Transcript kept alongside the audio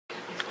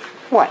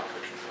What?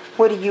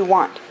 What do you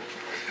want?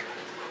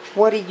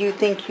 What do you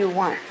think you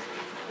want?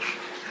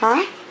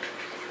 Huh?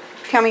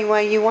 Tell me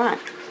what you want.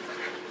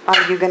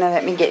 Are you going to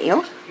let me get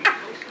you?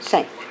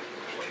 Say.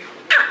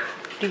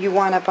 Do you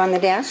want up on the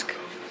desk?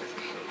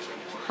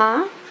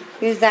 Huh?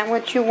 Is that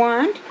what you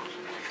want?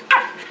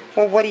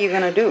 Well, what are you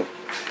going to do?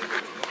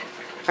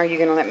 Are you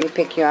going to let me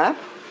pick you up?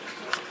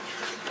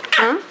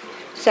 Huh?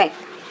 Say.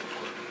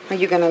 Are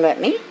you going to let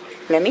me?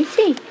 Let me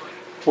see.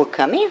 Well,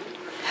 come here.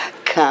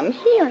 Come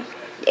here.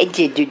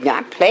 Do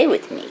not play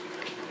with me.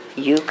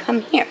 You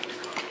come here.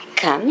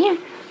 Come here.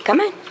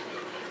 Come on.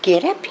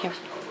 Get up here.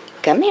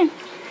 Come here.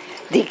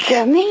 Then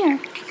come here.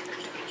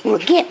 Well,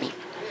 get me.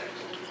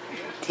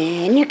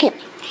 Then you get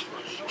me.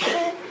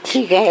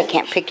 See, I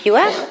can't pick you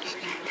up.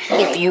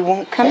 If you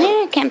won't come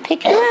here, I can't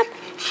pick you up.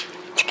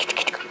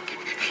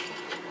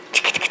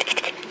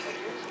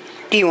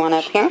 Do you want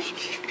up here?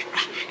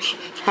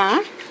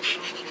 Huh?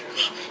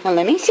 Well,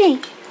 let me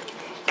see.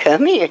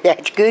 Come here.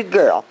 That's a good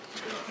girl.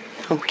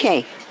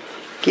 Okay.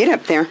 Get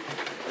up there.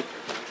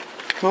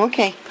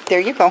 Okay. There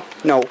you go.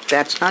 No,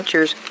 that's not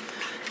yours.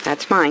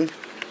 That's mine.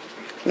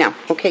 Now,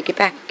 okay, get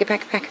back. Get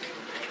back, get back.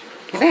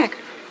 Get back.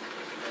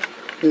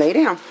 Lay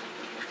down.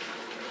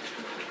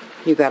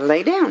 You gotta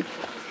lay down.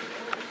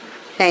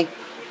 Hey.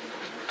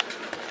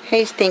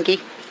 Hey, Stinky.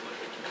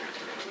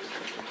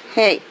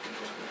 Hey.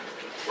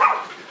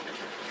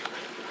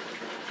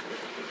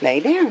 Lay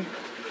down.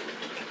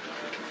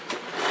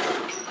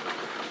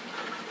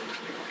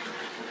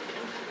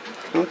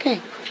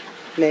 Okay.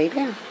 Lay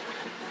down.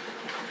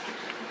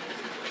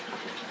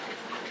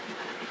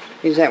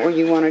 Is that where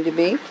you wanted to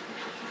be?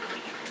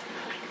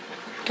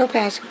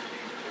 Topaz.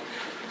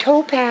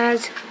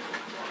 Topaz.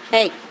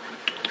 Hey.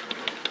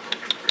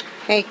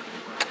 Hey.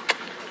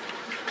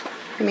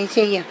 Let me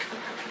see you.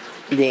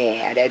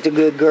 Yeah, that's a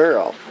good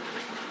girl.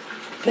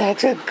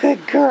 That's a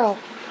good girl.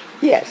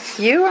 Yes,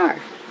 you are.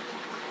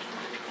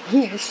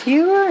 Yes,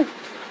 you are.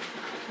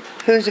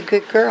 Who's a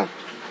good girl?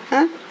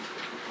 Huh?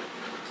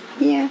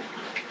 Yeah.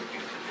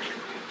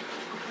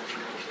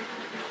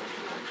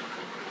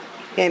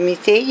 Let me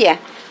see ya.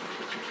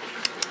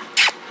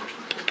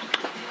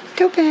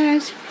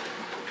 Topaz.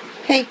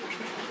 Hey.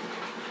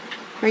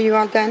 Are you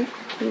all done?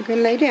 You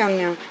can lay down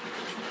now.